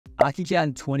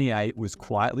ArchiCAD 28 was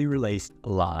quietly released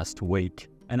last week,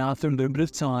 and after a little bit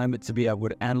of time to be able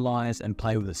to analyze and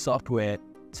play with the software,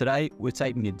 today we're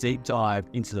taking a deep dive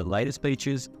into the latest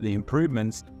features, the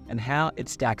improvements, and how it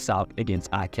stacks up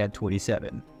against ArchiCAD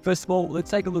 27. First of all,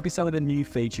 let's take a look at some of the new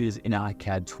features in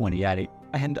ArchiCAD 28,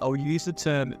 and I'll use the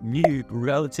term new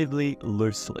relatively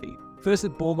loosely. First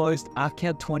and foremost,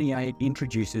 ArchiCAD 28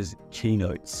 introduces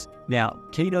Keynotes. Now,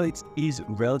 Keynotes is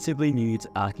relatively new to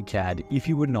ArchiCAD if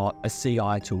you were not a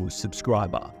CI Tools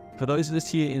subscriber. For those of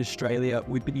us here in Australia,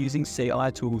 we've been using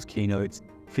CI Tools Keynotes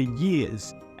for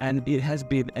years, and it has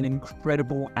been an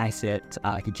incredible asset to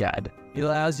ArchiCAD. It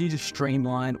allows you to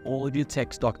streamline all of your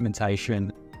text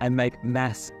documentation and make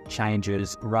mass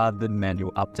changes rather than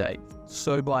manual updates.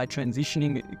 So by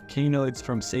transitioning Keynotes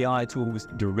from CI Tools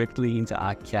directly into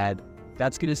ArchiCAD,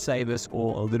 that's going to save us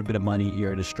all a little bit of money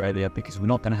here in Australia because we're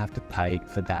not going to have to pay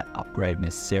for that upgrade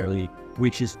necessarily,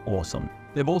 which is awesome.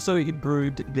 They've also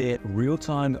improved their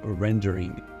real-time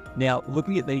rendering. Now,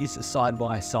 looking at these side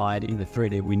by side in the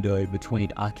 3D window between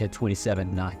ArchiCAD 27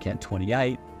 and ArchiCAD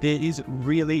 28, there is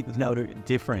really no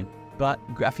difference. But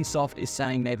Graphisoft is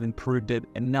saying they've improved it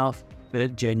enough that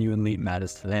it genuinely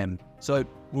matters to them. So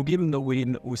we'll give them the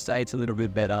win, we'll say it's a little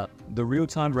bit better. The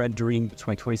real-time rendering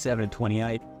between 27 and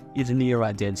 28 is near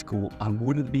identical. I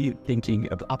wouldn't be thinking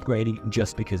of upgrading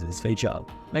just because of this feature.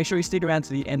 Make sure you stick around to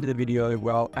the end of the video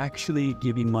where I'll actually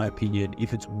give you my opinion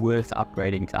if it's worth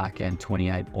upgrading to ArchiCAD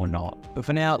 28 or not. But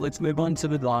for now, let's move on to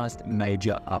the last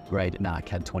major upgrade in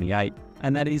ArchiCAD 28,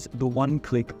 and that is the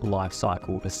one-click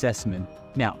lifecycle assessment.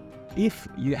 Now, if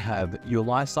you have your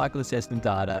lifecycle assessment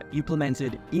data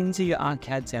implemented into your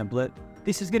ArchiCAD template,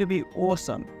 this is going to be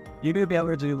awesome. You're going to be able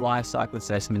to do lifecycle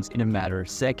assessments in a matter of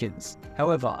seconds.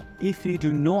 However, if you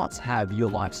do not have your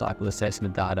lifecycle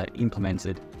assessment data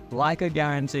implemented, like I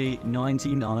guarantee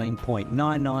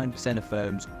 99.99% of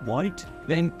firms won't,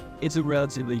 then it's a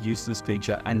relatively useless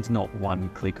feature and it's not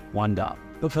one-click wonder.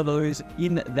 But for those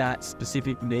in that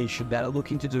specific niche that are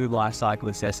looking to do lifecycle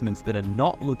assessments that are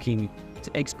not looking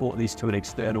to export this to an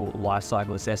external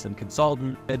lifecycle assessment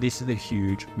consultant, this is a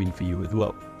huge win for you as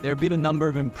well. There have been a number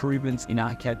of improvements in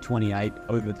ArchiCAD 28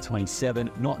 over the 27,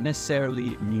 not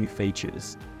necessarily new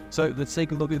features. So let's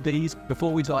take a look at these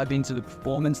before we dive into the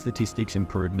performance statistics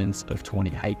improvements of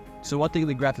 28. So one thing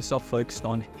that Graphisoft focused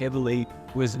on heavily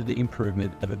was the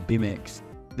improvement of a BimX.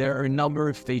 There are a number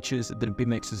of features that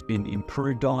BimX has been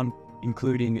improved on,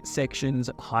 including sections,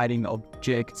 hiding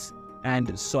objects,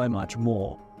 and so much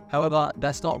more. However,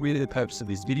 that's not really the purpose of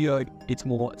this video. It's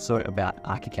more so about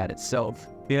ArchiCAD itself.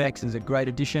 BimX is a great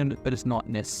addition, but it's not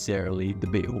necessarily the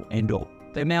be-all, end-all.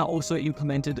 They've now also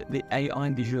implemented the AI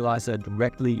visualizer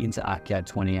directly into ArchiCAD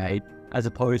 28, as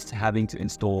opposed to having to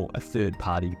install a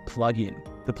third-party plugin.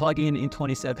 The plugin in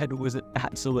 27 was an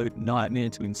absolute nightmare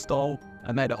to install.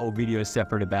 I made a whole video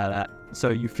separate about that, so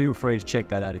you feel free to check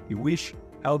that out if you wish.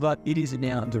 However, it is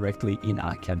now directly in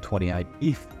ArchiCAD 28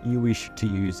 if you wish to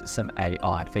use some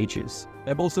AI features.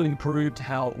 They've also improved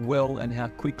how well and how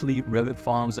quickly Revit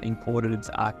files are imported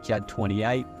into ArchiCAD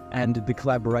 28 and the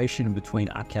collaboration between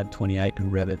ArchiCAD 28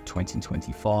 and Revit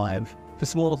 2025. For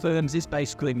smaller firms, this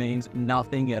basically means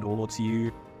nothing at all to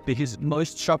you because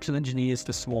most structural engineers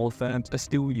for smaller firms are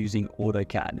still using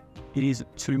AutoCAD. It is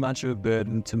too much of a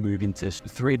burden to move into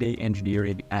 3D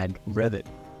engineering and Revit.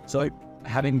 So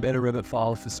having better Revit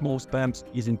files for small firms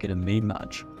isn't going to mean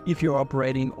much. If you're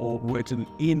operating or working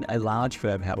in a large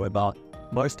firm, however,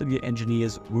 most of your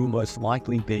engineers will most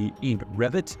likely be in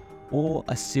Revit or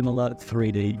a similar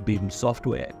 3D BIM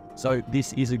software. So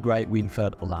this is a great win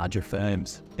for larger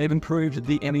firms. They've improved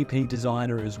the MEP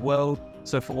designer as well.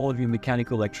 So for all of your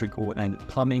mechanical, electrical, and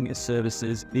plumbing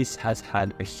services, this has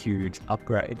had a huge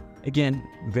upgrade. Again,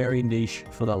 very niche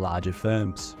for the larger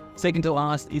firms. Second to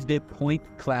last is their point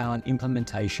cloud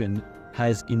implementation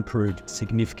has improved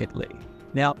significantly.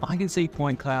 Now, I can see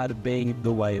point cloud being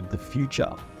the way of the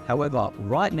future. However,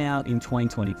 right now in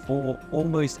 2024,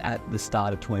 almost at the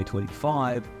start of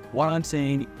 2025, what I'm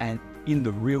seeing and in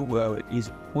the real world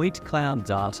is point cloud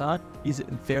data is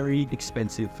very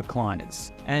expensive for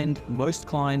clients. And most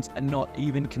clients are not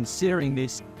even considering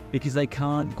this because they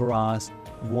can't grasp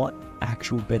what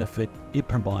actual benefit it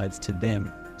provides to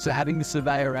them. So having the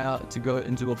surveyor out to go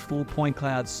and do a full point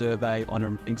cloud survey on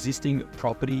an existing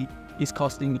property is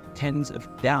costing tens of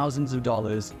thousands of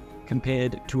dollars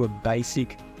compared to a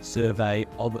basic survey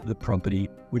of the property,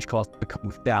 which costs a couple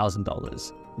of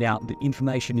 $1,000s. Now, the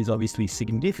information is obviously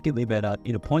significantly better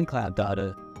in a point cloud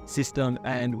data system,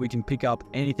 and we can pick up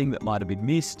anything that might have been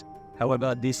missed.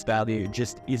 However, this value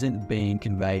just isn't being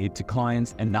conveyed to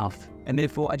clients enough, and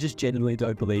therefore I just genuinely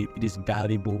don't believe it is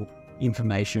valuable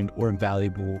information or a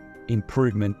valuable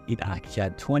improvement in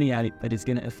ArchiCAD 28 that is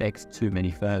going to affect too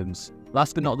many firms.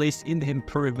 Last but not least in the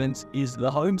improvements is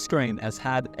the home screen has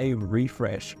had a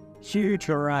refresh. Huge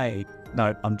hooray!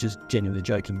 No, I'm just genuinely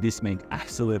joking. This means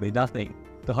absolutely nothing.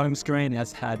 The home screen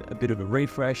has had a bit of a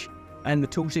refresh, and the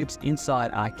tooltips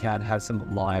inside ArchiCAD have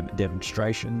some live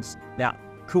demonstrations. Now,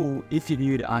 cool, if you're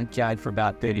new to ArchiCAD for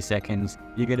about 30 seconds,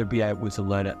 you're going to be able to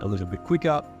learn it a little bit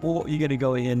quicker, or you're going to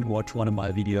go in and watch one of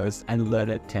my videos and learn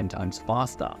it 10 times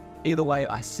faster. Either way,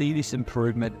 I see this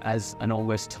improvement as an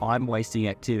almost time-wasting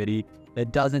activity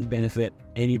that doesn't benefit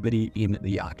anybody in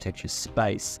the architecture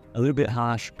space. A little bit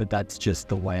harsh, but that's just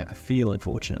the way I feel,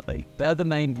 unfortunately. They are the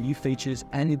main new features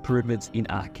and improvements in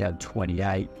ArchiCAD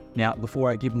 28. Now,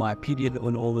 before I give my opinion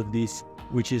on all of this,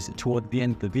 which is toward the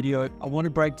end of the video, I want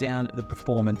to break down the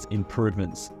performance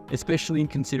improvements, especially in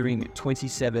considering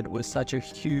 27 was such a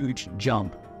huge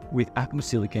jump with Apple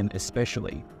Silicon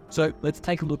especially. So let's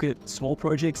take a look at small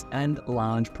projects and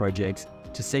large projects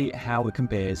to see how it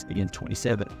compares against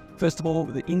 27. First of all,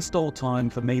 the install time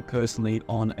for me personally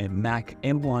on a Mac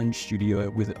M1 Studio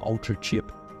with an Ultra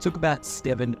chip took about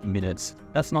 7 minutes.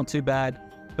 That's not too bad,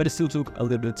 but it still took a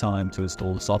little bit of time to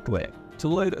install the software. To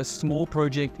load a small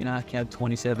project in ArchiCAD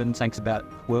 27 takes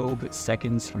about 12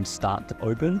 seconds from start to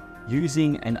open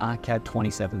using an ArchiCAD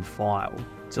 27 file.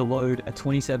 To load a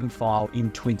 27 file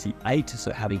in 28,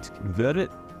 so having to convert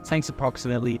it, takes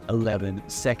approximately 11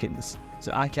 seconds.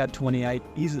 So ArchiCAD 28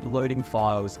 is loading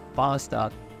files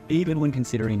faster even when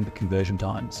considering the conversion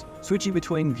times. Switching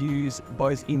between views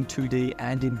both in 2D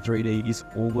and in 3D is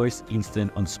almost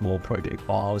instant on small project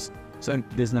files, so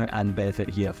there's no added benefit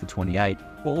here for 28.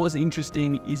 What was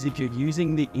interesting is if you're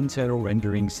using the internal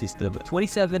rendering system,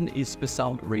 27 is for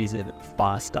some reason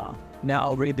faster. Now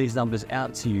I'll read these numbers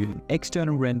out to you.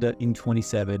 External render in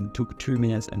 27 took 2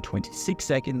 minutes and 26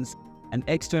 seconds, and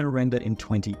external render in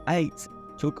 28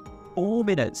 took 4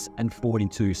 minutes and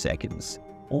 42 seconds.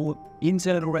 All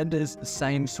internal renders, the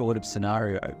same sort of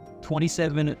scenario.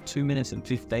 27, 2 minutes and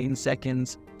 15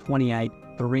 seconds, 28,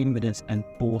 3 minutes and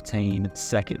 14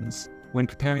 seconds. When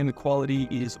comparing the quality,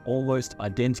 it is almost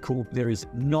identical. There is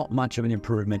not much of an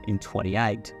improvement in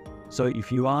 28. So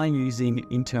if you are using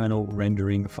internal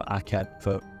rendering for ArchiCAD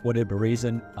for whatever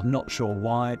reason, I'm not sure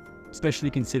why, especially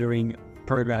considering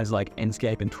programs like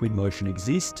Enscape and Twinmotion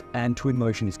exist, and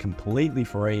Twinmotion is completely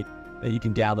free that you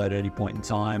can download at any point in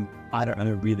time. I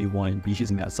don't really want to be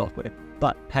using that software,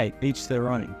 but hey, each their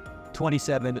own.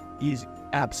 27 is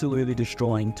absolutely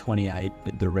destroying 28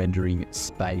 at the rendering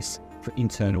space for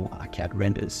internal ArchiCAD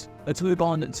renders. Let's move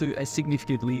on to a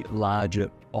significantly larger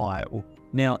file.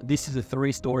 Now, this is a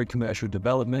 3-story commercial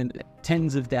development,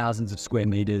 tens of thousands of square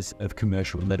meters of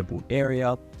commercial lettable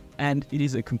area, and it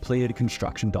is a completed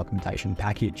construction documentation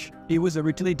package. It was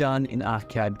originally done in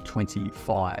ArchiCAD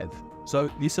 25. So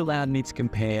this allowed me to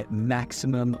compare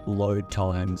maximum load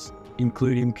times,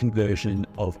 including conversion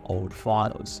of old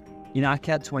files. In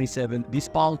ArchiCAD 27, this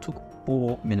file took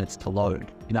 4 minutes to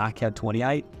load. In ArchiCAD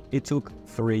 28, it took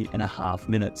 3.5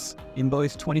 minutes. In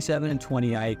both 27 and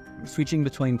 28, switching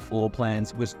between floor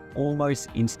plans was almost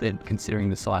instant considering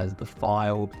the size of the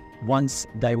file once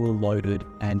they were loaded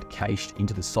and cached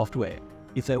into the software.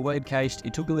 If they weren't cached,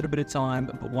 it took a little bit of time,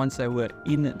 but once they were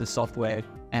in the software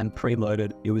and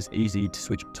preloaded, it was easy to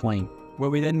switch between. Where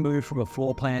we then moved from a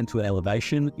floor plan to an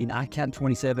elevation, in ArchiCAD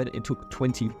 27, it took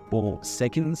 24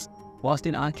 seconds, whilst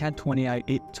in ArchiCAD 28,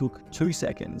 it took 2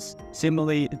 seconds.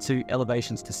 Similarly to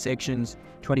elevations to sections,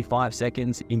 25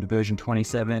 seconds in version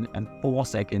 27 and 4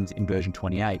 seconds in version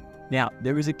 28. Now,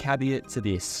 there is a caveat to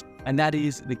this, and that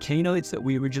is the Keynotes that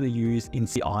we originally used in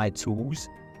CI tools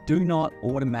do not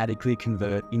automatically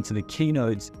convert into the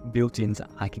Keynotes built into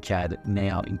ArchiCAD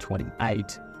now in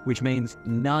 28, which means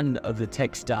none of the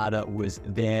text data was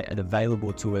there and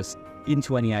available to us in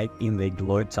 28 in the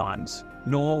load times,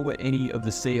 nor were any of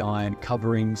the CI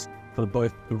coverings for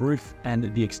both the roof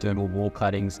and the external wall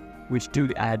claddings, which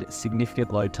do add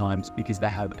significant load times because they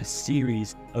have a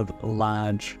series of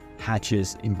large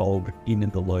hatches involved in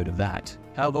the load of that.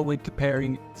 However, when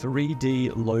comparing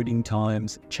 3D loading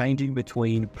times, changing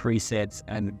between presets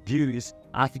and views,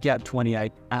 ArchiCAD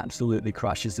 28 absolutely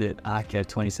crushes it. ArchiCAD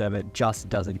 27 just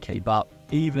doesn't keep up,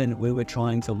 even when we're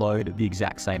trying to load the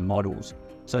exact same models.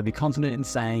 So be confident in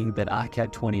saying that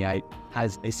ArchiCAD 28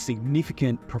 has a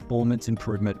significant performance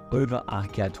improvement over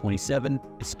ArchiCAD 27,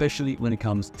 especially when it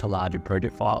comes to larger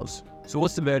project files. So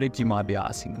what's the verdict, you might be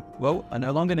asking? Well, I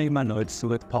no longer need my notes, so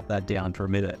let's pop that down for a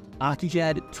minute.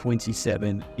 ArchiCAD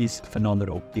 27 is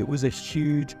phenomenal. It was a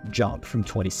huge jump from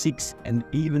 26 and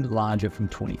even larger from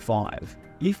 25.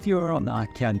 if you're on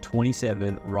ArchiCAD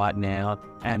 27 right now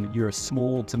and you're a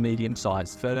small to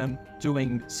medium-sized firm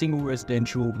doing single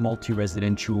residential,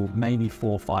 multi-residential, maybe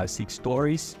 4, 5, 6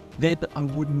 stories, then I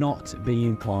would not be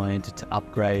inclined to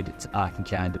upgrade to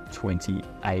ArchiCAD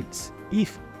 28.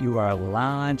 If you are a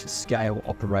large-scale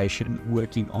operation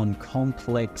working on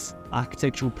complex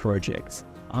architectural projects,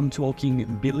 I'm talking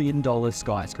billion-dollar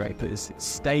skyscrapers,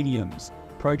 stadiums,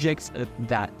 projects of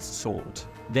that sort,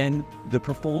 then the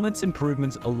performance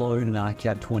improvements alone in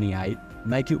ArchiCAD 28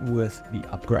 make it worth the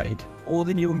upgrade. All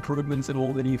the new improvements and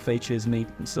all the new features mean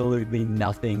absolutely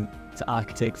nothing to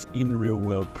architects in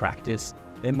real-world practice.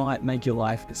 They might make your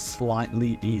life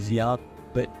slightly easier,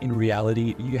 but in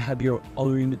reality, you have your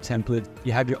own template,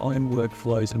 you have your own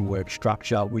workflows and work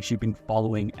structure, which you've been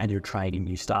following and you're training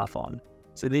new staff on.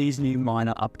 So these new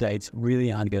minor updates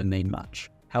really aren't going to mean much.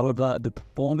 However, the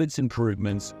performance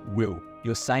improvements will.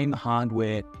 Your same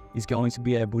hardware is going to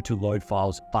be able to load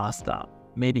files faster,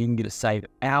 meaning you're going to save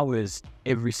hours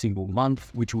every single month,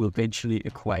 which will eventually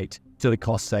equate to the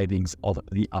cost savings of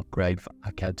the upgrade for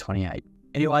ArchiCAD 28.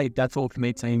 Anyway, that's all for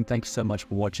me, team. Thanks so much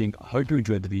for watching. I hope you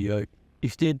enjoyed the video.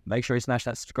 If you did, make sure you smash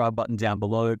that subscribe button down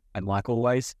below. And like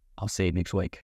always, I'll see you next week.